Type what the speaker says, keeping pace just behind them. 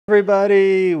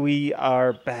Everybody, we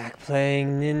are back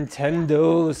playing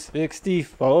Nintendo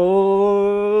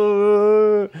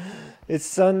 64. It's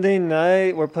Sunday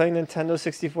night. We're playing Nintendo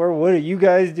 64. What are you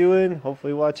guys doing?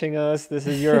 Hopefully watching us. This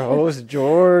is your host,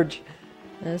 George.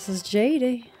 This is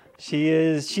JD.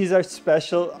 She's our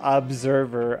special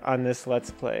observer on this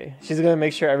Let's Play. She's going to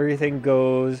make sure everything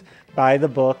goes by the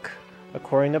book,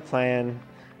 according to plan.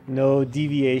 No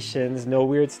deviations, no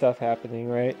weird stuff happening,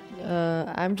 right?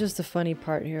 I'm just the funny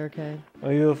part here, okay?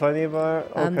 Are you a funny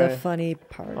part? Okay. I'm the funny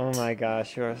part. Oh my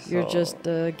gosh, you're just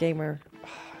a gamer. I'm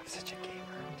such a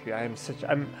gamer,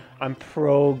 dude. I'm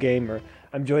pro gamer.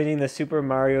 I'm joining the Super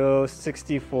Mario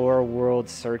 64 World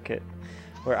Circuit,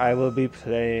 where I will be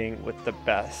playing with the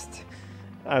best.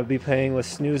 I'll be playing with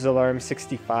Snooze Alarm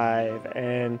 65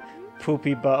 and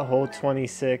Poopy Butthole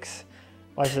 26.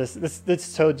 Watch this.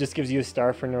 This toad just gives you a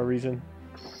star for no reason.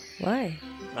 Why?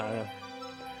 I don't know.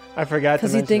 I forgot to mention.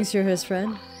 Because he thinks you're his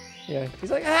friend? Yeah.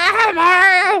 He's like, ah,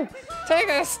 Mario! Take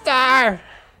a star!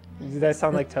 Did that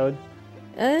sound like Toad?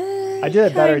 I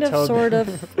did a better Toad. Sort of.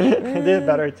 I did a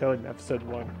better Toad in episode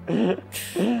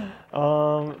 1.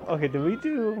 Okay, did we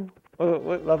do...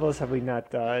 What levels have we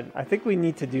not done? I think we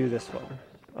need to do this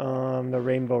one. The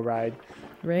Rainbow Ride.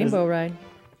 Rainbow Ride.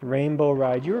 Rainbow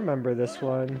Ride. You remember this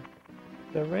one.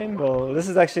 The Rainbow. This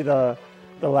is actually the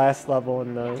last level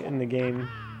in the game.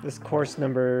 This course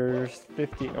number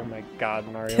 50. Oh my God,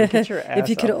 Mario! Get your ass If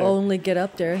you could up there. only get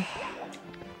up there.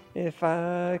 If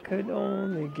I could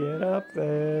only get up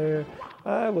there,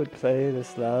 I would play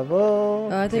this level.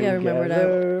 Oh, I think I remember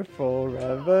that.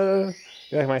 Forever.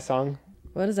 You like my song?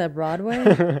 What is that,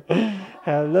 Broadway?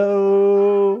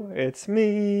 Hello, it's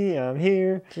me. I'm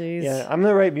here. Jeez. Yeah, I'm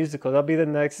gonna write musicals. I'll be the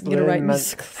next. You're gonna write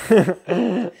musicals.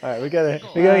 All right, we gotta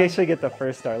actually get the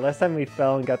first star. Last time we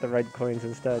fell and got the red coins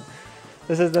instead.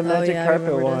 This is the magic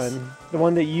carpet one, the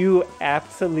one that you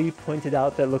aptly pointed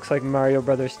out that looks like Mario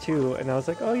Brothers 2, and I was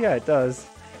like, oh yeah, it does.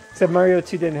 Except Mario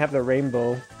 2 didn't have the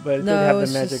rainbow, but it did have the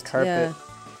magic carpet. Yeah.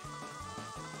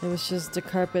 It was just the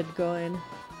carpet going.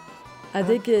 I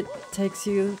think it takes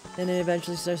you and then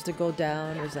eventually starts to go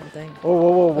down or something.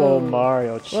 Whoa,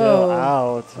 Mario, chill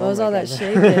out. What was all that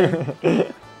shaking?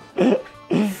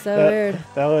 So weird.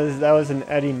 That was an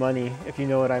Eddie Money, if you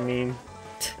know what I mean.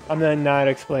 I'm gonna not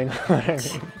explain what I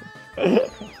mean.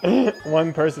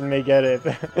 One person may get it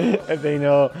if they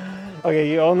know. Okay,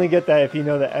 you only get that if you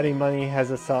know that Eddie Money has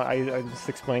a song. I'm just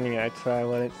explaining it. Actually, I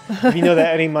wouldn't. If you know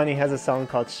that Eddie Money has a song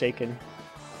called "Shakin'."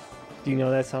 Do you know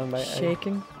that song by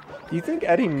Shakin'? Do you think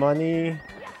Eddie Money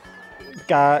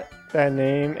got that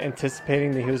name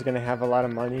anticipating that he was going to have a lot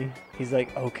of money? He's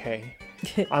like, okay,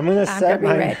 I'm going to set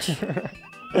my... rich.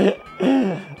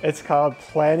 It's called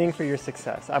planning for your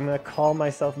success. I'm going to call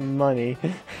myself Money,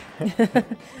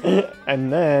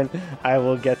 and then I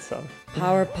will get some.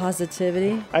 Power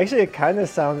positivity. Actually, it kind of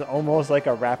sounds almost like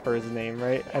a rapper's name,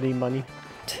 right? Eddie Money.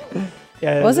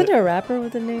 Yeah. Wasn't there a rapper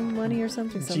with the name Money or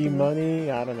something? G Money?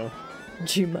 I don't know.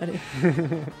 G Money.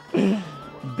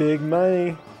 Big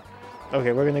money.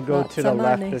 Okay, we're gonna go to the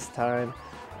left this time.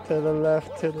 To the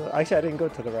left, actually I didn't go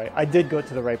to the right. I did go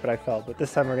to the right, but I fell. But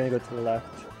this time we're gonna go to the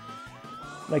left.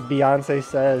 Like Beyonce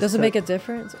says. Does it make a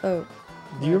difference? Oh.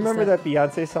 Do you remember that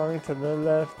Beyonce song? To the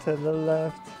left,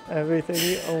 everything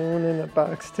you own in a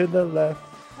box to the left.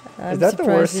 I'm Is that the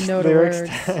worst you know lyrics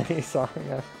to any song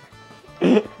ever?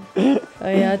 Oh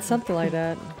yeah, it's something like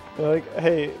that. They're like,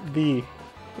 hey, B.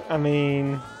 I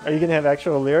mean, are you going to have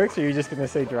actual lyrics, or are you just going to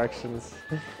say directions?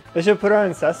 They should put her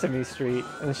on Sesame Street,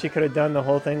 and she could have done the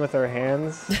whole thing with her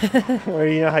hands. Where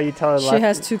you know how you tell her She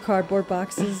has 2 cardboard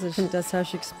boxes, and that's how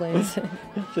she explains it.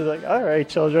 She's like, all right,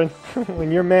 children,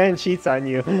 when your man cheats on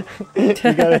you, you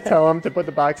got to tell him to put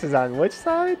the boxes on which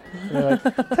side? And they're like,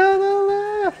 to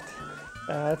the left.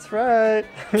 That's right.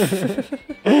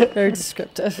 Very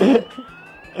descriptive.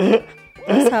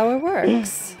 That's how it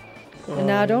works. And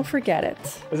now don't forget it.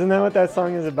 Isn't that what that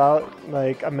song is about?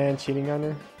 Like a man cheating on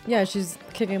her? Yeah, she's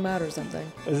kicking him out or something.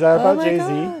 Is that about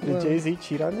Jay-Z? Did Jay-Z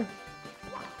cheat on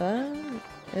her?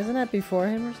 Isn't that before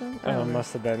him or something? Oh,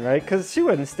 must have been, right? Because she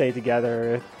wouldn't stay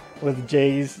together with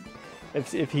Jay's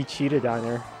if he cheated on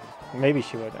her. Maybe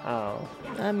she would. Oh.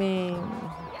 I mean...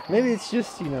 Maybe it's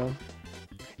just, you know,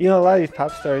 a lot of these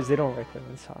pop stars, they don't write their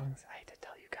own songs. I hate to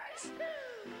tell you guys.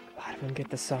 A lot of them get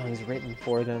the songs written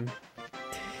for them.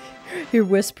 You're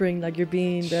whispering like you're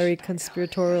being very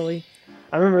conspiratorially.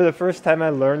 I remember the first time I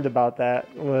learned about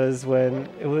that was when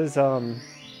it was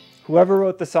whoever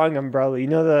wrote the song Umbrella. You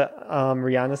know the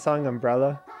Rihanna song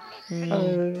Umbrella?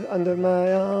 Under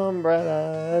my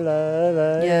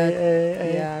umbrella.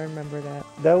 Yeah, I remember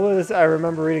that. I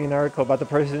remember reading an article about the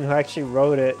person who actually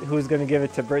wrote it, who was going to give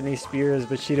it to Britney Spears,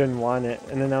 but she didn't want it.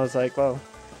 And then I was like, well,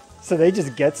 so they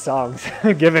just get songs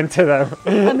given to them.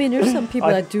 I mean, there's some people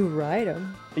that do write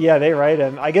them. Yeah, they write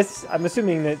them. I guess, I'm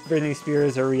assuming that Britney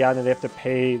Spears or Rihanna, they have to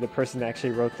pay the person that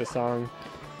actually wrote the song.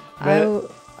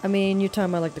 But, I mean, you're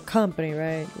talking about like the company,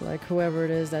 right? Like whoever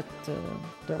it is that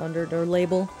they're under their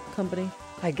label company.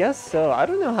 I guess so. I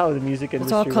don't know how the music industry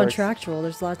It's all works. contractual.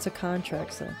 There's lots of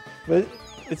contracts there. But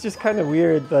it's just kind of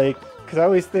weird, like, because I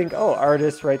always think, oh,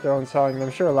 artists write their own songs.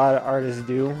 I'm sure a lot of artists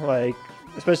do, like,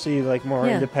 especially like more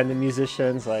independent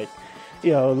musicians, like,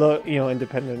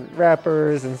 independent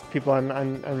rappers and people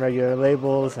on regular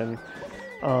labels and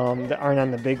that aren't on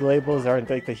the big labels,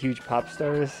 aren't like the huge pop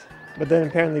stars. But then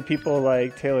apparently people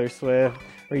like Taylor Swift,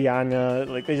 Rihanna,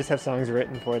 like they just have songs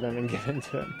written for them and given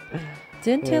to them.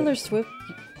 Didn't Taylor Swift,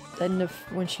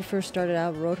 when she first started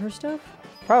out, wrote her stuff?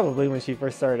 Probably when she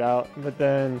first started out, but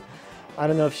then I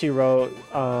don't know if she wrote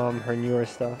her newer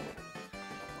stuff.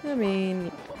 I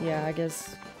mean, yeah, I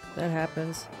guess that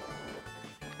happens.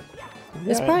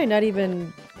 Yeah. It's probably not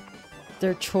even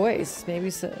their choice. Maybe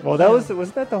so. Well,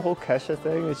 wasn't that the whole Kesha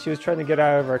thing? That she was trying to get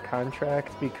out of her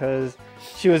contract because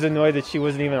she was annoyed that she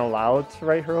wasn't even allowed to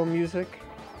write her own music.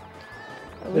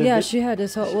 She had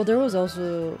this whole. Well, there was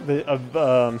also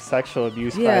the sexual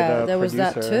abuse by the there producer. was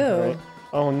that too. Right?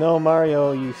 Oh no,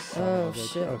 Mario, you son of a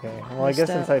bitch. Shit. Okay, well I guess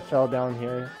since I fell down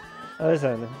here, there's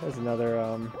another.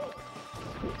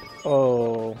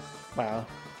 Oh wow.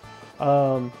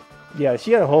 Yeah,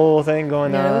 she had a whole thing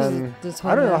going on.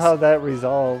 I don't know how that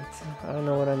resolved. I don't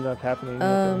know what ended up happening.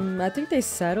 I think they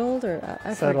settled, or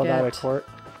I settled forget. out of court.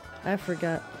 I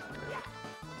forgot.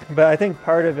 But I think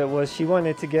part of it was she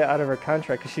wanted to get out of her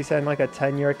contract because she signed like a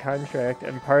 10-year contract,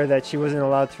 and part of that she wasn't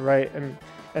allowed to write and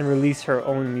release her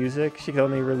own music. She could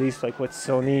only release like what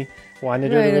Sony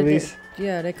wanted her to release.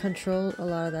 They control a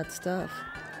lot of that stuff.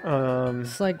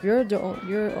 It's like you're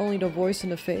only the voice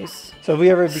in the face. So if we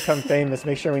ever become famous,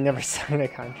 make sure we never sign a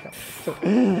contract. So,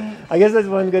 I guess that's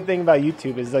one good thing about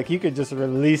YouTube is like you could just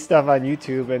release stuff on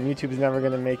YouTube, and YouTube's never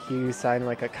gonna make you sign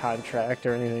like a contract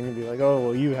or anything and be like, oh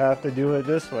well, you have to do it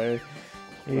this way.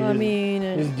 Well,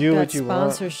 just do what you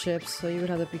want. Sponsorships, so you would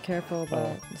have to be careful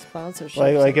about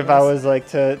sponsorships. Like if I was like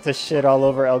to shit all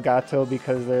over Elgato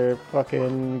because their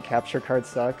fucking capture card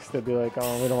sucks, they'd be like,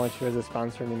 oh, we don't want you as a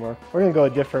sponsor anymore. We're gonna go a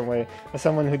different way. As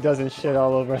someone who doesn't shit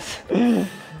all over us.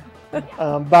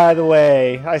 By the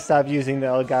way, I stopped using the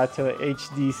Elgato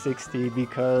HD60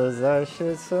 because that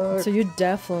shit sucks. So you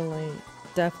definitely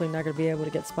not going to be able to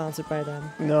get sponsored by them.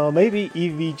 No, maybe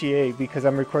EVGA because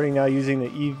I'm recording now using the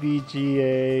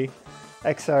EVGA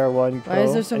XR1 Pro. Why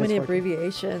is there so many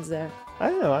abbreviations there? I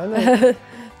don't know.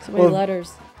 So many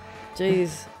letters.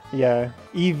 Jeez. Yeah,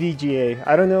 EVGA.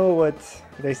 I don't know what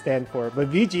they stand for, but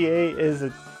VGA is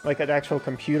like an actual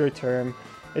computer term.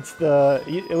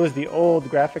 It was the old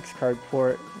graphics card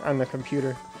port on the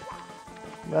computer.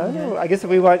 I don't know. I guess if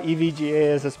we want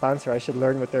EVGA as a sponsor, I should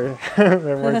learn what their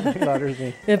working letters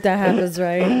mean. If that happens,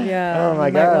 right? Yeah. Oh my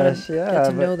gosh, yeah.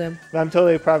 Get to know them. But I'm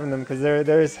totally proud of them because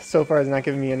theirs so far has not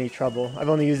given me any trouble. I've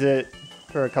only used it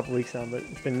for a couple weeks now, but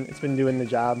it's been doing the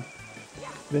job.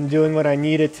 Been doing what I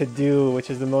needed to do,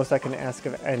 which is the most I can ask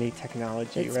of any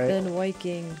technology, right? It's been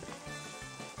working.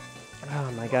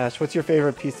 Oh my gosh, what's your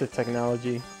favorite piece of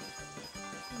technology?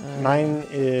 Mine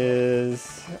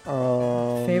is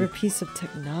favorite piece of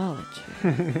technology.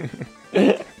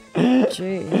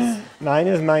 Jeez. Mine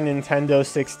is my Nintendo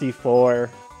 64.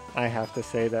 I have to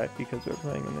say that because we're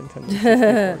playing a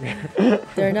Nintendo 64.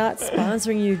 They're not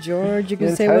sponsoring you, George. You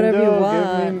can say whatever you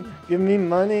want. Give me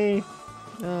money.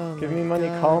 Oh give me money.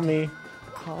 God. Call me.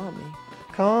 Call me.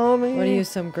 Call me. What are you,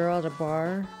 some girl at a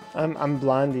bar? I'm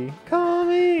Blondie. Call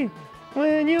me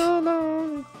when you're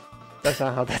alone. That's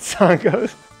not how that song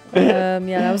goes. Yeah,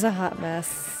 that was a hot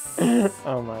mess.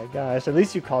 Oh my gosh! At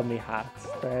least you called me hot.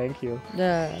 Thank you.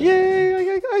 Yeah.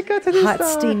 Yay! I got to this hot,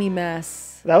 song. steamy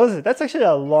mess. That's actually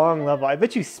a long level. I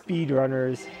bet you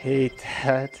speedrunners hate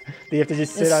that. They have to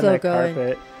just sit on that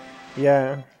carpet.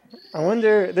 Yeah. I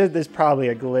wonder. There's probably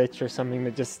a glitch or something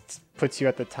that just puts you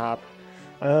at the top.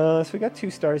 So we got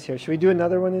 2 stars here. Should we do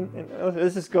another one?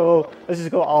 Let's just go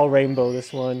all rainbow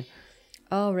this one.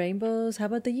 All rainbows? How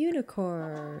about the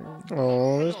unicorn?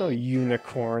 Oh, there's no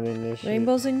unicorn in this shit.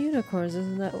 Rainbows and unicorns,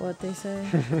 isn't that what they say?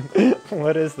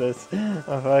 What is this?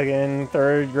 A fucking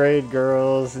 3rd grade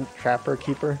girls trapper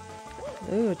keeper?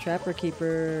 Ooh, a trapper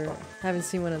keeper. Haven't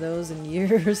seen one of those in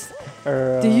years.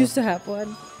 Or, Do you used to have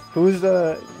one? Who's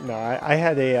the? No, I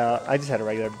had a. I just had a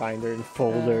regular binder and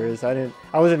folders. I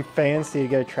wasn't fancy to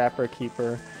get a trapper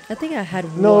keeper. I think I had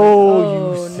one. No,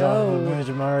 Oh, you son of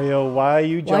a Mario. Why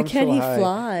you jump Why can't so he high?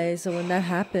 fly? So when that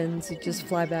happens, you just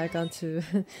fly back onto.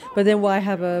 But then why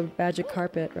have a magic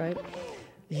carpet, right?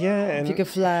 Yeah, and If you could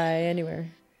fly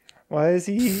anywhere. why is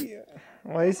he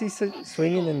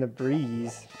swinging in the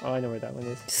breeze? Oh, I know where that one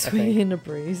is. I Swinging think. in the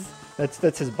breeze.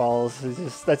 That's his balls.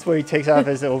 That's where he takes off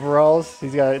his overalls.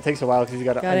 It takes a while because he's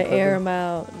got to Gotta air them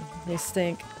out. They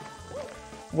stink.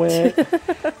 When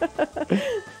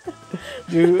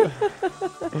do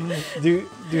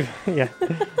yeah,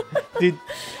 dude.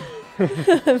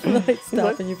 I'm like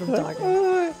stopping you from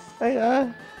talking.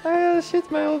 I shit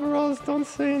my overalls. Don't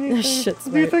say anything. Shits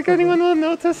Do you my think anyone will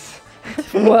notice?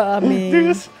 Well, I mean,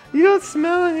 You don't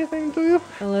smell anything, do you?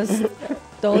 unless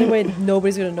the only way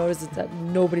nobody's gonna notice is that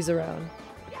nobody's around.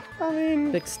 I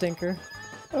mean, Big stinker.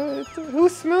 who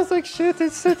smells like shit?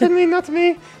 It's certainly not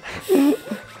me.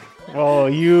 Oh,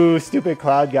 you stupid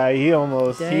cloud guy! He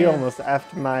almost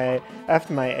effed my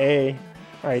A,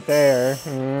 right there. I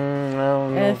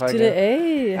don't know if I F to can. the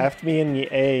A. Effed me in the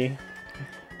A.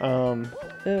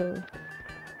 Ew.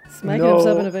 Smacking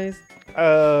himself in the face.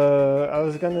 I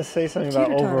was gonna say something about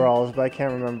Computer time. overalls, but I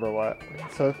can't remember what.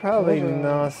 So it's probably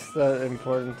not that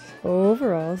important.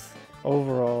 Overalls.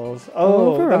 Overalls.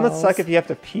 Oh, that must Overalls. suck if you have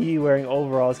to pee wearing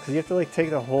overalls because you have to like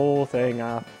take the whole thing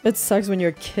off. It sucks when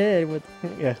you're a kid with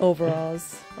Yeah.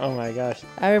 overalls. Oh my gosh.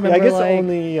 I remember Yeah, I guess like,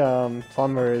 only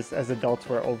plumbers as adults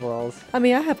wear overalls. I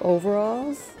mean, I have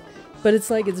overalls, but it's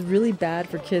like, it's really bad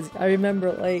for kids. I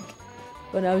remember like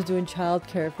when I was doing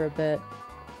childcare for a bit,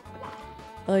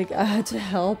 like I had to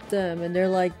help them and they're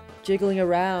like jiggling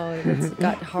around and it's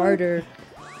got harder.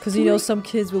 Because, you know, some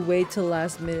kids will wait till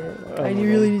last minute. Like, Oh I my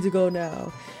really God. need to go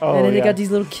now. Oh, And then they yeah. got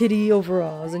these little kitty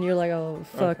overalls. And you're like, oh,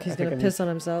 fuck, Okay, he's I going think to I piss on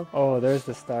himself. Oh, there's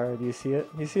the star. Do you see it?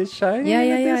 You see it shining? Yeah,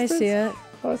 in the I distance? see it.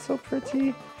 Oh, it's so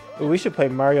pretty. Ooh, we should play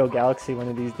Mario Galaxy one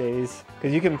of these days.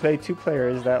 Because you can play 2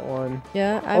 players, that one.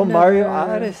 Yeah, Oh, Mario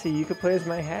Odyssey. You could play as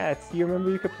my hat. You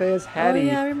remember you could play as Hattie?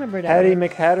 Oh, yeah, I remember that. Hattie one.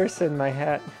 McHatterson, my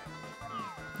hat.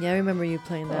 Yeah, I remember you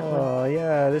playing that one. Oh,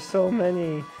 yeah. There's so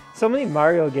many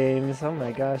Mario games. Oh,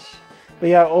 my gosh. But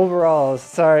yeah, overalls.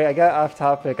 Sorry, I got off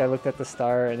topic. I looked at the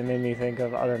star and it made me think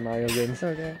of other Mario games.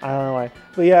 Okay. I don't know why.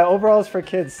 But yeah, overalls for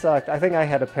kids sucked. I think I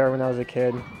had a pair when I was a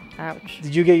kid. Ouch.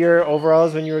 Did you get your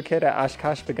overalls when you were a kid at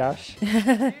Oshkosh Bagosh?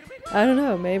 I don't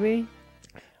know, maybe.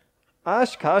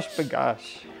 Oshkosh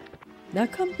Bagosh.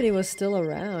 That company was still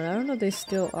around. I don't know if they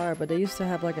still are, but they used to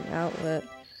have like an outlet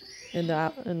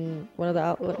in one of the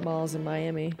outlet malls in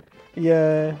Miami.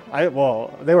 Yeah,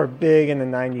 well, they were big in the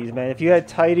 90s, man. If you had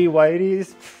tighty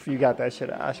whities, you got that shit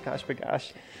at Oshkosh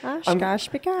Bagosh. Oshkosh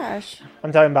Bagosh.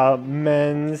 I'm talking about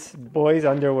boys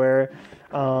underwear.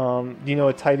 Do you know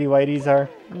what tighty whities are?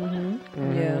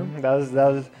 Yeah.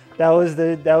 That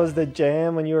was the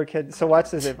jam when you were a kid. So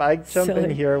watch this. If I jump in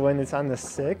Silly. here when it's on the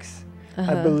 6, I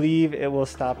Uh-huh. believe it will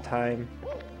stop time.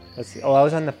 Let's see. Oh, I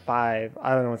was on the 5.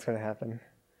 I don't know what's gonna happen.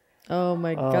 Oh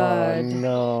my Oh god.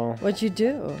 no. What'd you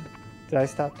do? Did I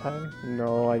stop time?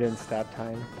 No, I didn't stop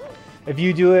time. If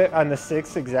you do it on the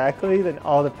 6 exactly, then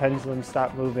all the pendulums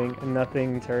stop moving and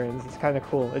nothing turns. It's kind of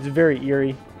cool. It's very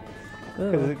eerie.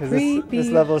 Oh, Because creepy. this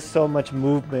level is so much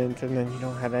movement, and then you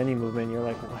don't have any movement. You're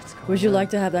like, what's going on? Would you like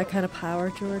to have that kind of power,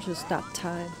 George, to stop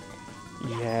time?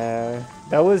 Yeah,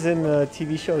 that was in the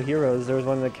TV show Heroes. There was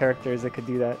one of the characters that could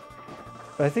do that.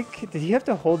 But I think, did he have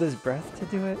to hold his breath to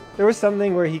do it? There was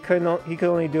something where he could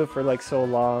only do it for like so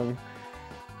long.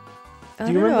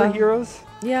 Do you remember Heroes?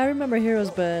 Yeah, I remember Heroes,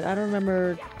 but I don't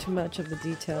remember too much of the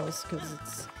details because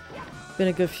it's been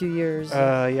a good few years.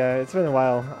 Yeah, it's been a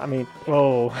while. I mean,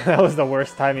 whoa, that was the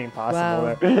worst timing possible.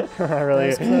 Wow. There. I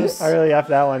really effed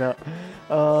that one up.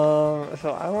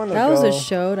 So I want to That go. was a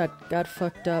show that got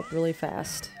fucked up really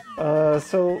fast.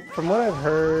 So from what I've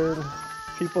heard,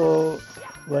 people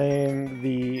blame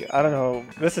I don't know,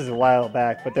 this is a while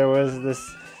back, but there was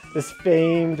this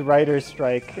famed writer's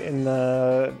strike in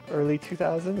the early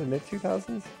 2000s, mid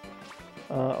 2000s.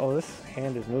 Oh, this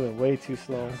hand is moving way too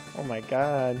slow. Oh my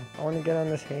god, I want to get on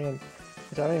this hand,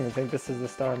 which I don't even think this is the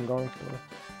star I'm going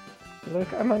for.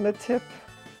 Look, I'm on the tip.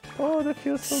 Oh, that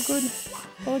feels so good.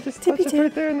 Oh, just touch it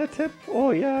right there in the tip.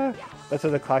 Oh yeah. That's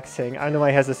what the clock's saying. I know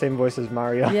he has the same voice as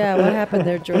Mario. Yeah, what happened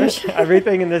there, George?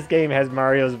 Everything in this game has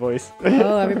Mario's voice.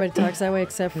 Oh, everybody talks that way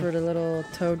except for the little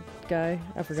toad guy.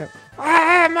 I forgot.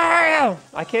 Ah, Mario!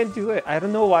 I can't do it. I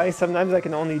don't know why. Sometimes I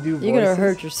can only do voices. You're gonna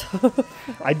hurt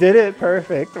yourself. I did it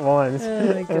perfect once. Oh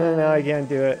my And then now I can't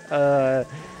do it.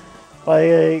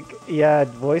 Like, yeah,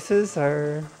 voices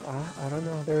are, I don't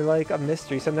know, they're like a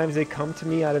mystery. Sometimes they come to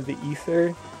me out of the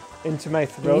ether into my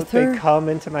throat. Ether? They come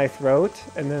into my throat,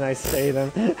 and then I say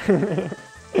them.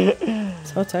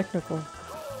 So technical.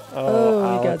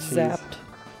 Oh, We got ouchies. zapped.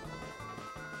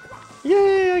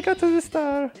 Yay, I got to the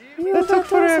star. You That took got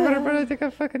forever, awesome. but I think I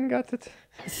fucking got it.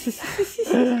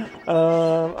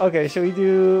 Okay, should we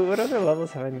do, what other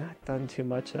levels have I not done too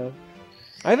much of?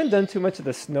 I haven't done too much of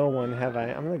the snow one, have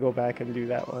I? I'm gonna go back and do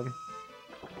that one.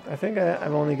 I think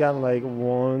I've only gotten like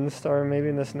 1 star maybe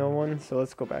in the snow one, so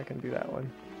let's go back and do that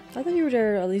one. I thought you were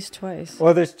there at least twice.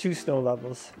 Well, there's 2 snow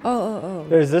levels. Oh.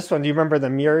 There's this one. Do you remember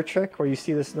the mirror trick where you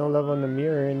see the snow level in the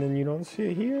mirror and then you don't see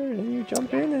it here and then you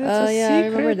jump in and it's a Yeah, secret? I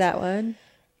remember that one.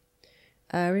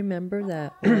 I remember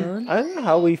that one. I don't know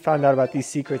how we found out about these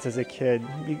secrets as a kid.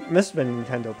 It must have been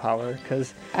Nintendo Power,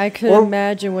 because I could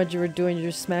imagine what you were doing.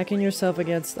 You're smacking yourself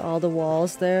against all the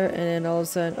walls there, and then all of a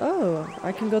sudden, oh,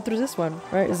 I can go through this one,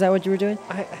 right? Is that what you were doing?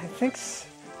 I think so.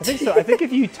 I think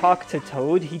if you talk to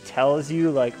Toad, he tells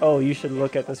you, like, oh, you should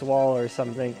look at this wall or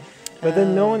something. But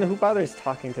then no one who bothers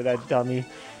talking to that dummy.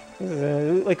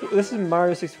 Like, this is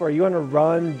Mario 64. You want to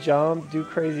run, jump, do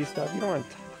crazy stuff. You don't want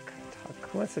to talk.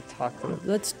 Who wants to talk to them?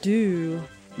 Let's do.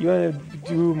 You want to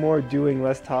do more doing,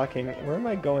 less talking. Where am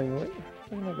I going? Where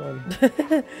am I going?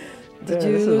 Did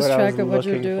you lose track of what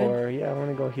you're doing? For. Yeah, I want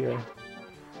to go here.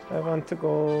 I want to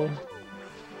go...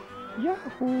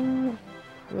 Yahoo!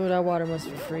 Oh, that water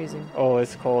must be freezing. Oh,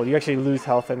 it's cold. You actually lose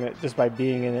health in it just by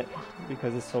being in it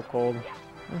because it's so cold.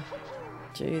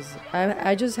 Jeez.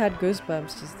 I just had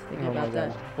goosebumps just thinking about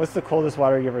that. What's the coldest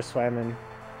water you ever swam in?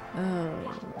 Oh.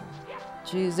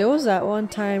 Jeez, there was that one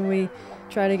time we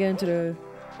tried to get into the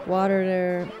water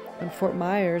there in Fort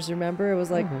Myers. Remember? It was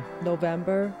like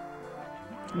November.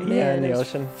 Yeah, in the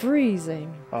ocean.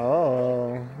 Freezing.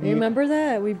 Oh. You remember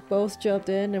that? We both jumped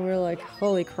in and we were like,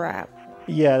 holy crap.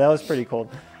 Yeah, that was pretty cold.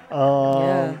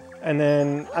 Yeah. And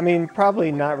then, I mean,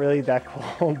 probably not really that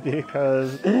cold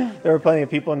because there were plenty of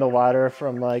people in the water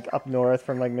from like up north,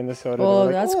 from like Minnesota. Well,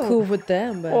 like, that's cool with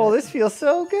them. But... Oh, this feels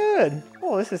so good.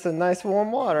 Oh, this is a nice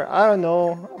warm water. I don't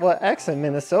know what accent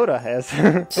Minnesota has.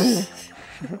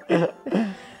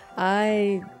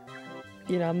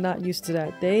 I'm not used to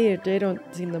that. They don't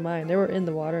seem to mind. They were in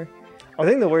the water. I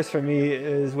think the worst for me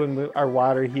is when our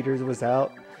water heaters was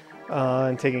out.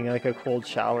 And taking like a cold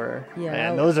shower. Yeah,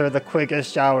 man, those are the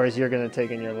quickest showers you're gonna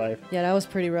take in your life. Yeah, that was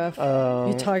pretty rough.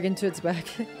 You talking to its back.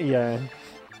 Yeah.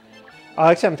 Oh,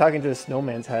 actually, I'm talking to the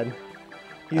Snowman's head.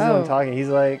 He's the one talking. He's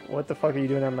like, "What the fuck are you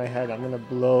doing on my head? I'm gonna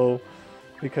blow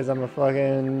because I'm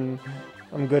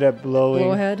good at blowing."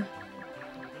 Blowhead.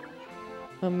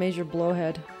 A major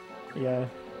blowhead. Yeah.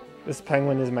 This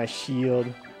penguin is my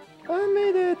shield. I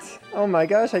made it! Oh my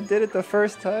gosh, I did it the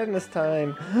first time this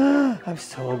time. I'm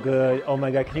so good. Oh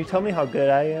my god, can you tell me how good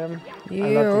I am?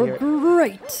 You're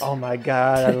great! Oh my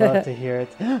god, I love to hear it.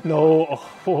 No, oh,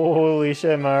 holy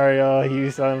shit, Mario,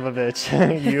 you son of a bitch.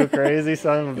 You crazy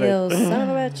son of a bitch. You son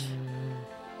of a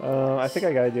bitch. I think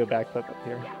I gotta do a backflip up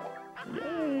here.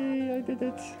 Yay, I did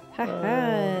it.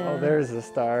 Ha there's the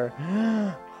star.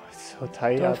 Oh, it's so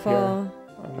tight Don't up fall. here.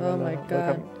 Oh my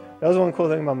god. That was one cool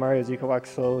thing about Mario is you could walk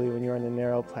slowly when you're on a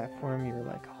narrow platform. You were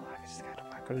like, oh, I just gotta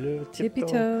walk a little Tippy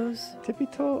toes. Tippy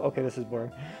toe? Okay, this is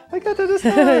boring. I got to this.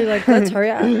 You're like, let's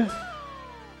hurry up.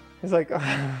 He's like,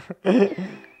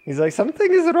 he's like,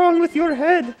 something is wrong with your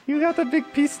head. You got a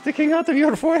big piece sticking out of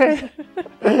your forehead.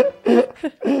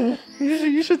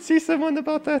 You should see someone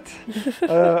about that.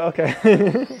 Okay.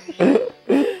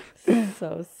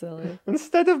 So silly.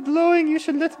 Instead of blowing, you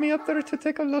should let me up there to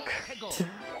take a look.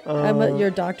 I met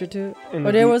your doctor too.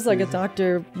 Oh, there was like a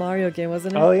Dr. Mario game,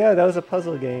 wasn't it? Oh yeah, that was a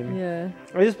puzzle game. Yeah.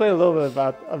 I just played a little bit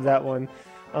of that one.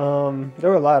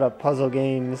 There were a lot of puzzle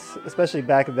games, especially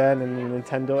back then in the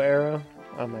Nintendo era.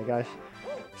 Oh my gosh.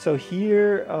 So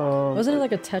here... wasn't it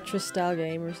like a Tetris style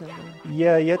game or something?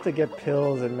 Yeah, you had to get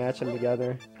pills and match them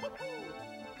together.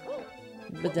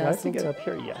 But Do I have to get up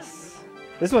here? Yes.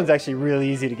 This one's actually really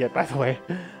easy to get, by the way.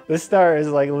 This star is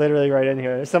like literally right in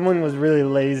here. Someone was really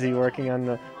lazy working on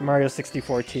the Mario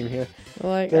 64 team here.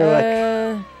 Like,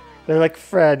 they're like,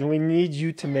 Fred, we need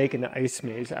you to make an ice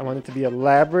maze. I want it to be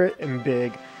elaborate and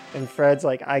big. And Fred's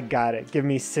like, I got it. Give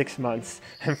me 6 months.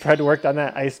 And Fred worked on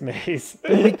that ice maze.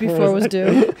 The week before it was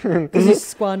due. Because he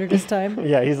squandered his time.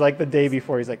 Yeah, he's like the day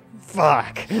before. He's like,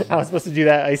 fuck. I was supposed to do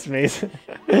that ice maze.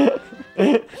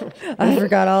 I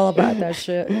forgot all about that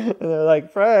shit. And they're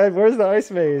like, Fred, where's the ice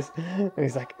maze? And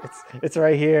he's like, it's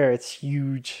right here. It's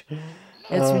huge.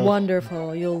 It's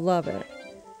wonderful. You'll love it.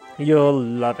 You'll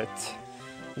love it.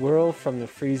 Whirl from the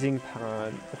freezing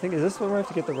pond. I think, is this one where I have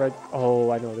to get the red?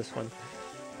 Oh, I know this one.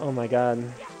 Oh my god.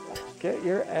 Get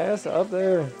your ass up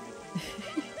there.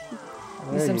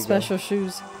 Need some special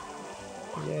shoes.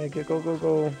 Yeah,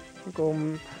 go,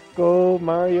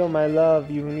 Mario, my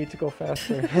love. You need to go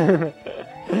faster.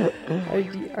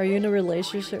 Are you in a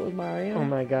relationship with Mario? Oh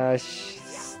my gosh,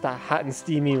 it's the hot and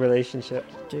steamy relationship.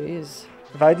 Jeez.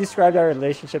 If I described our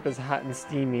relationship as hot and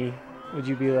steamy, would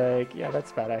you be like, yeah,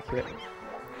 that's about accurate?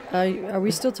 Are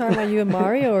we still talking about you and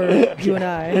Mario, or you and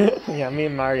I? Yeah, me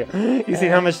and Mario. You see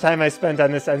how much time I spent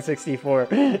on this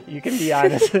N64. You can be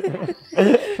honest.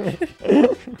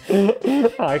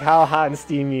 Like, how hot and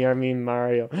steamy are me and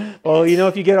Mario? Well, you know,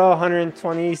 if you get all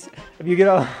 120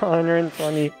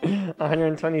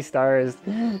 stars,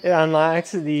 it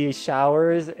unlocks the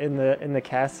showers in the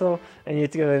castle, and you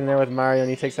have to go in there with Mario, and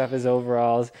he takes off his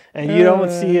overalls, and you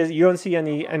don't see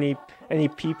any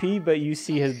pee-pee, but you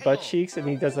see his butt cheeks, and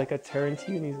he does like a turn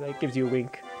to you, and he's like, gives you a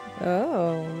wink.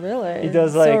 Oh, really? He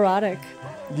does like. So erotic.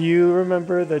 Do you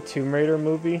remember the Tomb Raider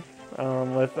movie?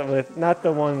 With not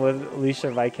the one with Alicia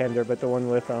Vikander, but the one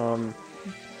with the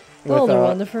older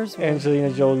one, the first one.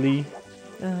 Angelina Jolie.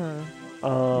 Yeah,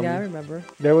 I remember.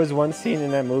 There was one scene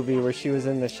in that movie where she was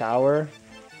in the shower,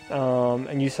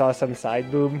 and you saw some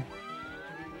side boob.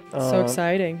 So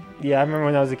exciting. Yeah, I remember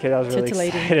when I was a kid, I was really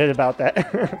excited about that.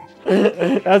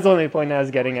 That was the only point I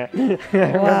was getting at.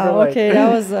 Wow, okay,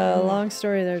 that was a long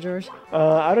story there, George.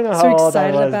 I don't know how old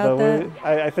I was, but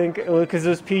I think because it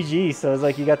was PG, so it was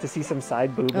like you got to see some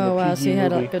side boob in the PG wow, so you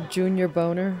had movie. like a junior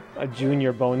boner? A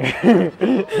junior boner.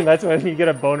 That's when you get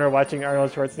a boner watching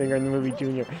Arnold Schwarzenegger in the movie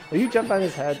Junior. Will you jump on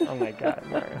his head? Oh my god,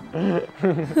 Mario.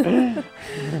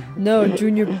 No,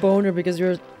 junior boner because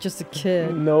you're just a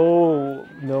kid. No.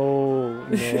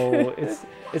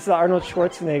 It's the Arnold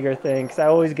Schwarzenegger thing, because I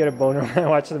always get a boner when I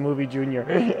watch the movie Junior.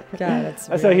 God, that's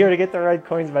weird. So here, to get the red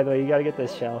coins, by the way, you got to get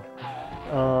this shell.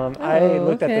 I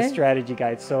looked at the strategy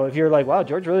guide, so if you're like, wow,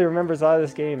 George really remembers all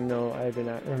this game. No, I did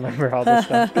not remember all this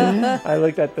stuff. I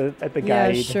looked at the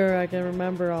guide. Yeah, sure, I can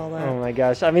remember all that. Oh my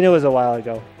gosh. I mean, it was a while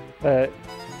ago, but...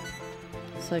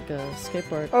 It's like a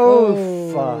skateboard.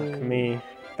 Oh, fuck me.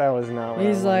 That was not what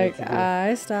He's I like, to do.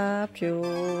 I stopped you.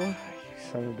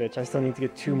 Son of a bitch. I still need to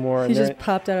get 2 more. He just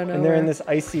popped out of nowhere. And they're in this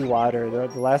icy water. The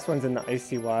last one's in the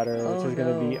icy water, which is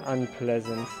going to be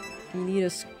unpleasant. You need a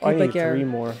scuba I need gear. 3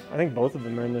 more. I think both of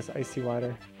them are in this icy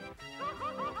water.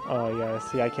 Oh, yeah.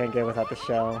 See, I can't get without the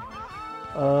shell.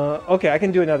 Okay, I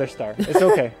can do another star. It's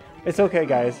okay. It's okay,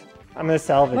 guys. I'm going to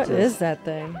salvage What this. is that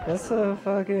thing? That's a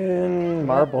fucking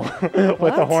marble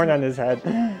with a horn on his head.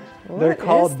 What They're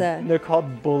called is that? They're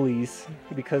called bullies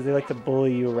because they like to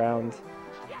bully you around.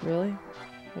 Really?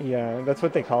 Yeah, that's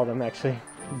what they call them actually.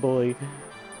 Bully.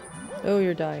 Oh,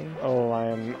 you're dying. Oh, I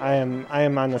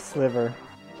am on the sliver.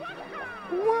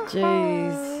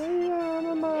 Jeez.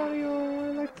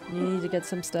 You need to get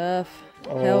some stuff.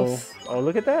 Oh, Health. oh,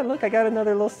 look at that. Look, I got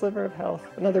another little sliver of health.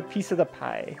 Another piece of the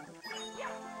pie.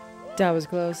 That was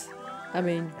close. I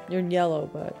mean, you're in yellow,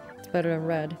 but it's better than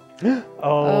red.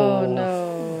 Oh,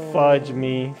 no. Fudge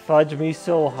me. Fudge me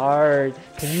so hard.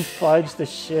 Can you fudge the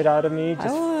shit out of me? Just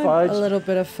I want fudge. a little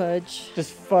bit of fudge.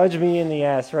 Just fudge me in the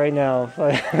ass right now.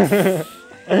 Fudge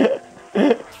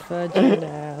in the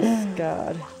ass.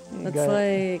 God. That's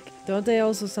like... Don't they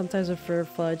also sometimes refer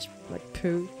fudge like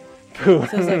poo? Poo.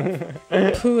 So it's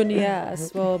like poo in the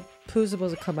ass. Well, poo's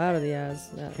supposed to come out of the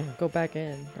ass. Go back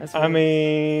in. That's I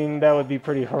mean, that would be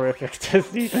pretty horrific to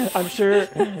see. I'm sure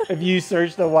if you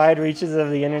search the wide reaches of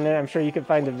the internet, I'm sure you could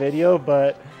find a video,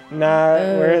 but not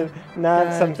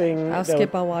something. I'll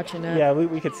skip on watching that. Yeah,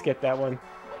 we could skip that one.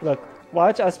 Look,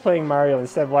 watch us playing Mario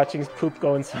instead of watching poop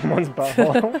go in someone's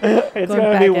butthole. It's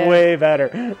going to be way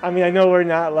better. I mean, I know we're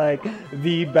not like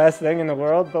the best thing in the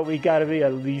world, but we got to be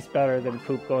at least better than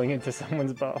poop going into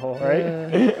someone's butthole,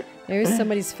 right? Maybe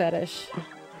somebody's fetish.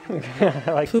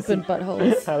 I like poop in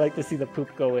buttholes. I like to see the poop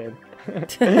go in.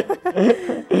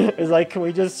 It's like, can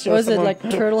we just show? Was it like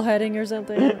turtle heading or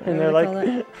something? And they're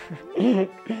like,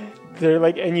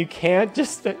 and you can't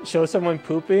just show someone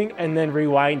pooping and then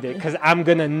rewind it because I'm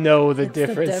gonna know the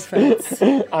difference.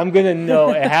 I'm gonna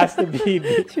know. It has to be.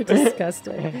 You're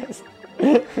disgusting.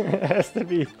 It has to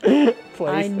be placed.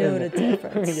 I know the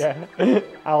difference. Yeah,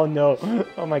 I'll know.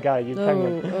 Oh my god, you're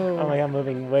oh my god, I'm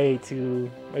moving way too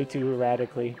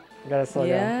erratically. You gotta slow down.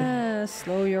 Yeah,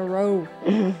 slow your roll.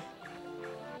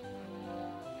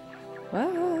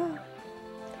 Wow.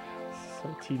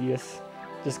 So tedious.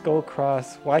 Just go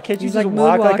across. Why can't you He's just like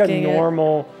walk like a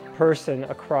normal person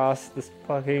across this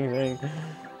fucking thing?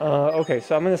 Okay,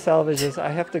 so I'm gonna salvage this. I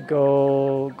have to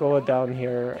go down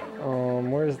here.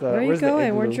 Where's Where are you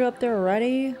going? Weren't you up there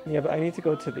already? Yeah, but I need to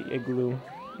go to the igloo,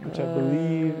 which I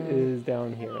believe is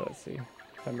down here. Let's see.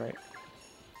 if I'm right.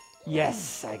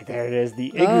 Yes, like there it is, the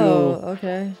igloo. Oh,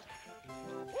 okay.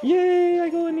 Yay, I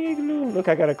go in the igloo. Look,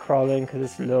 I gotta crawl in because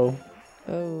it's low.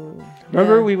 Oh.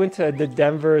 Remember yeah. we went to the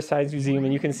Denver Science Museum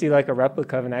and you can see like a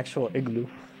replica of an actual igloo.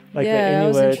 Like Yeah, the that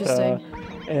was Inuit interesting.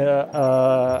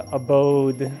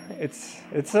 abode. It's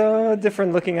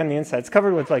different looking on the inside. It's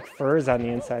covered with like furs on the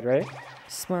inside, right?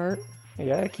 Smart.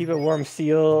 Yeah, keep it warm.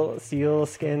 Seal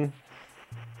skin.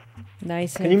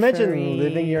 Nice and Can you imagine furry.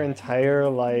 living your entire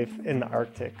life in the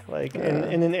Arctic? Like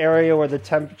in an area where the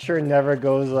temperature never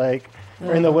goes like,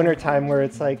 or in the wintertime where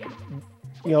it's like,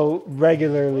 you know,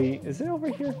 regularly. Is it over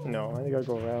here? No, I think I'll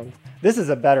go around. This is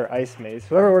a better ice maze.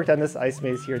 Whoever worked on this ice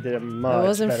maze here did a much That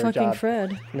wasn't better fucking job.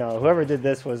 Fred. No, whoever did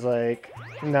this was like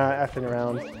not effing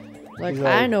around. Like, He's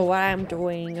I like, know what I'm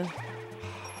doing.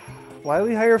 why do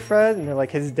we hire Fred? And they're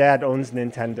like, his dad owns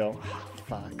Nintendo.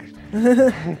 Fuck.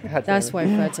 God That's damn why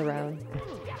it. Fred's around.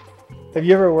 Have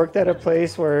you ever worked at a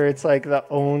place where it's like the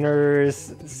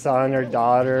owner's son or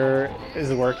daughter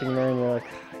is working there and you're like,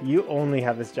 you only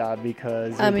have this job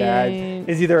because your dad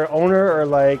is either owner or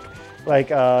like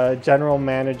a general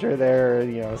manager there or,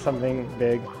 you know, something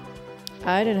big.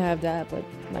 I didn't have that, but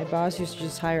my boss used to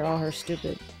just hire all her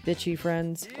stupid, bitchy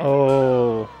friends.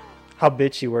 Oh, how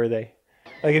bitchy were they?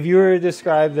 Like if you were to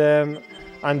describe them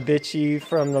on bitchy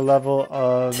from the level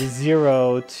of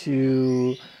 0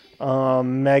 to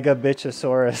Mega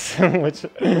Bitchosaurus, which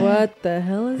What the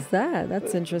hell is that?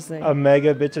 That's interesting. a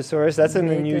Mega Bitchosaurus. That's in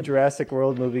the new Jurassic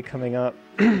World movie coming up,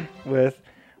 with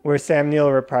where Sam Neill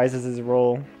reprises his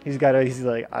role. He's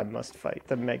like, I must fight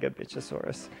the Mega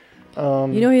Bitchosaurus.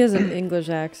 You know he has an English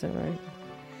accent, right?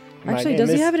 Actually, does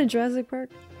he have it in Jurassic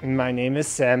Park? My name is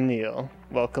Sam Neill.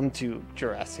 Welcome to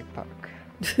Jurassic Park.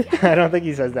 I don't think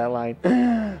he says that line.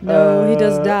 No, he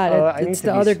does not. It's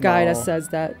the other guy that small. says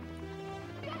that.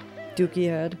 Dookie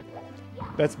head.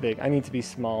 That's big. I need to be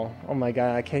small. Oh my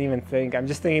god, I can't even think. I'm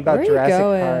just thinking about Where are Jurassic you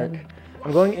Park. going?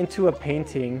 I'm going into a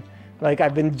painting like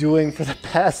I've been doing for the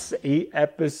past 8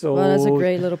 episodes. Well, that's a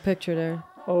great little picture there.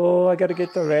 Oh, I gotta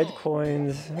get the red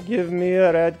coins. Give me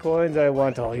a red coins. I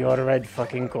want all your red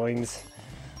fucking coins.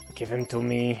 Give them to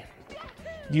me.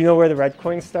 Do you know where the red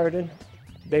coins started?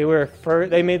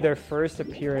 They made their first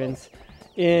appearance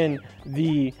in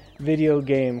the video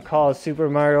game called Super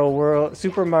Mario World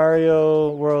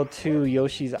 2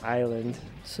 Yoshi's Island.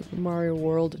 Super Mario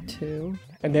World 2.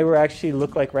 And they were actually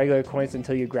look like regular coins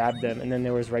until you grabbed them, and then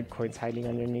there was red coins hiding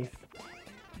underneath.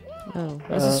 Oh,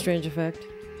 that's a strange effect.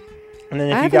 And then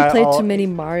if I you haven't played got too many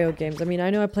Mario games. I mean, I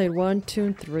know I played 1, 2,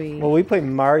 and 3. Well, we play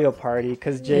Mario Party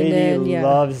because JD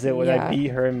loves it when I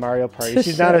beat her in Mario Party.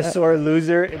 She's not a sore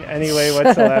loser in any way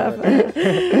whatsoever.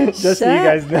 Just so you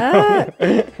guys know.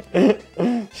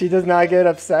 She does not get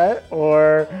upset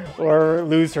or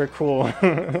lose her cool.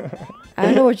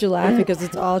 I know what you're laughing because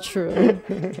it's all true.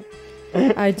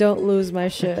 I don't lose my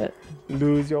shit.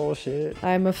 Lose your shit.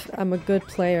 I'm a good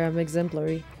player. I'm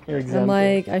exemplary. You're exemplary. I'm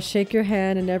like, I shake your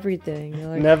hand and everything. You're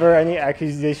like, never any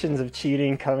accusations of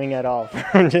cheating coming at all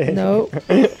from JD. Nope.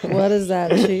 What is that,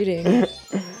 cheating?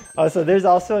 Oh, so there's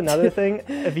also another thing,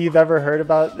 if you've ever heard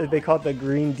about, they call it the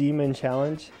Green Demon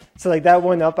Challenge. So like that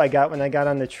one up I got when I got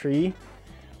on the tree,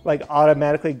 like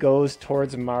automatically goes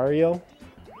towards Mario.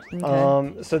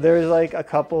 Okay. So there's like a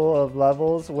couple of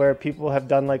levels where people have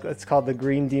done like, it's called the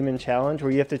Green Demon Challenge,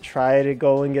 where you have to try to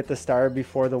go and get the star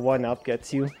before the one up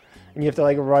gets you. And you have to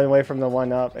like run away from the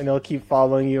one up, and it'll keep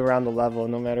following you around the level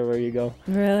no matter where you go.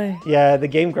 Really? Yeah, the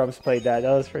Game Grumps played that.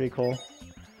 That was pretty cool.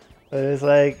 But it's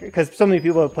like, because so many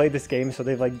people have played this game, so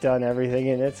they've like done everything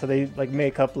in it. So they like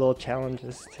make up little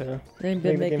challenges to. They've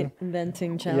been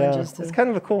inventing challenges. Yeah, it's kind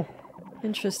of a cool.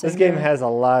 Interesting. This game has a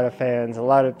lot of fans, a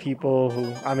lot of people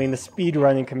who, I mean, the speed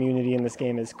running community in this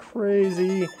game is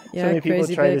crazy. Yeah, so many people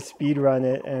try to speed run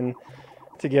it, and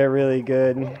to get really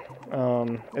good,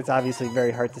 it's obviously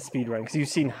very hard to speed run because you've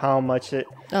seen how much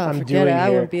I'm doing here.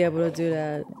 I wouldn't be able to do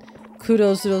that.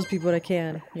 Kudos to those people that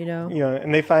can, you know? You know,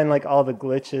 and they find like all the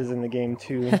glitches in the game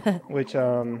too, which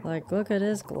like, look at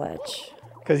this glitch.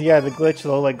 Because yeah, the glitch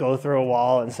will like go through a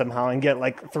wall and somehow get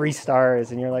like 3 stars,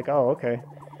 and you're like, oh, okay.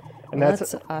 And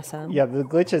that's awesome. Yeah, the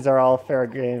glitches are all fair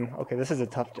game. Okay, this is a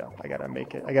tough jump. I gotta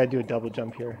make it. I gotta do a double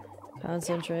jump here.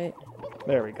 Concentrate.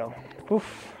 There we go.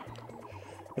 Oof.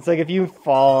 It's like if you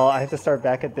fall, I have to start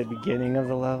back at the beginning of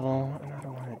the level, and I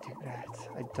don't want to do that.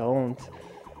 I don't.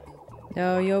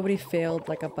 No, you already failed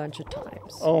like a bunch of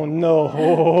times. Oh no!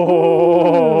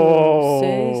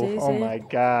 See? Oh my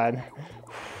god!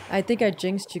 I think I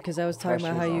jinxed you because I was talking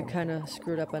about how you kind of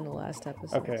screwed up on the last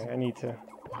episode. Okay, I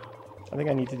think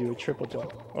I need to do a triple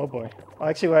jump. Oh boy. Well,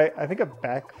 actually, I think a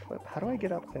backflip. How do I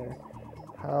get up there?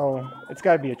 How? It's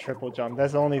got to be a triple jump.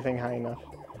 That's the only thing high enough.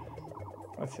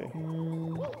 Let's see.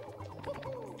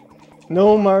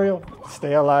 No, Mario.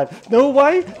 Stay alive. No,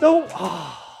 why? No.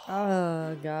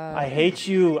 Oh, God. I hate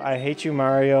you. I hate you,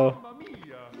 Mario.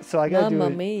 So I gotta do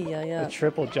Mamma mia, yeah. a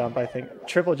triple jump, I think.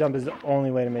 Triple jump is the only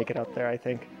way to make it up there, I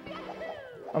think.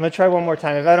 I'm gonna try one more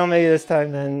time. If I don't make it this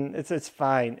time, then it's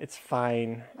fine. It's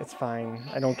fine. It's fine.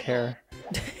 I don't care.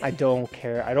 I don't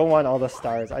care. I don't want all the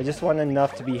stars. I just want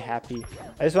enough to be happy.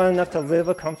 I just want enough to live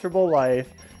a comfortable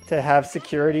life, to have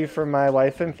security for my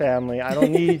wife and family. I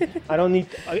don't need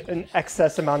an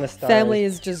excess amount of stars. Family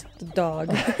is just the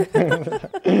dog.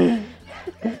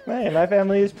 Man, my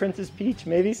family is Princess Peach.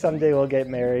 Maybe someday we'll get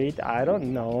married. I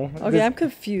don't know. Okay, I'm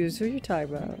confused. Who are you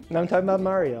talking about? No, I'm talking about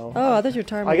Mario. Oh, I thought you were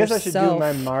talking about I guess yourself. I should do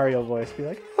my Mario voice. Be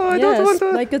like, oh, I Yes, don't want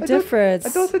to make a difference. I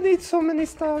don't need so many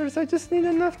stars. I just need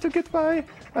enough to get by.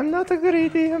 I'm not a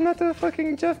greedy. I'm not a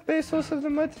fucking Jeff Bezos of the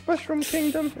Mushroom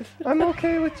Kingdom. I'm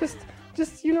okay with just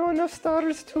you know, enough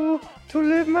stars to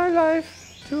live my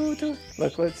life. To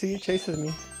look, let's see, it chases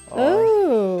me.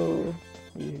 Oh.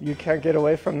 You can't get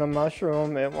away from the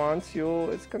mushroom. It wants you.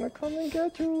 It's gonna come and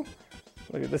get you.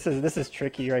 Look, this is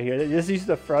tricky right here. This used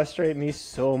to frustrate me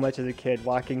so much as a kid,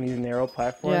 walking these narrow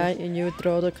platforms. Yeah, and you would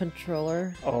throw the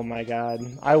controller. Oh my god,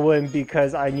 I wouldn't,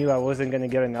 because I knew I wasn't gonna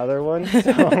get another one. So,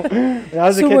 when I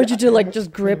was a kid, what'd you do? Like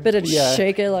just grip it and Yeah.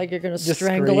 shake it like you're gonna Just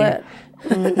strangle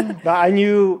scream. it? But I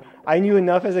knew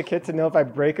enough as a kid to know if I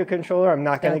break a controller, I'm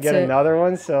not gonna That's get it. another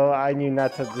one. So I knew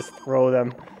not to just throw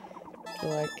them.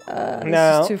 You're like, this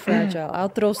No. is too fragile. I'll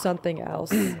throw something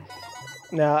else.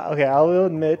 Now, okay, I will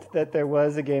admit that there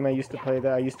was a game I used to play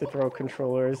that I used to throw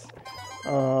controllers,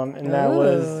 and that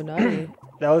was naughty.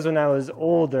 that was when I was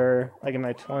older, like in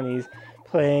my 20s,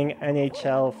 playing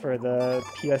NHL for the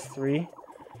PS3.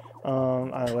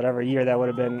 Whatever year that would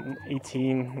have been,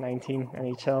 18, 19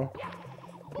 NHL.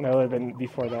 No, it would have been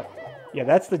before that. Yeah,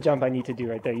 that's the jump I need to do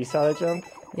right there. You saw that jump?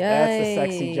 That's the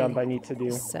sexy Yay. jump I need to do.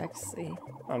 Sexy.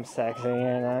 I'm sexy,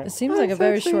 and I. It seems I'm like a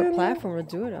very sexy short and I- platform to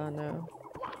do it on, though.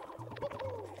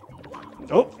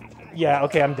 Oh, yeah,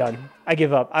 okay, I'm done. I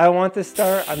give up. I want to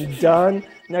start. I'm done.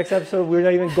 Next episode, we're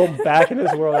not even going back in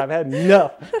this world. I've had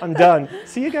enough. I'm done.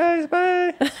 See you guys.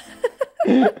 Bye.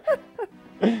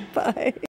 Bye.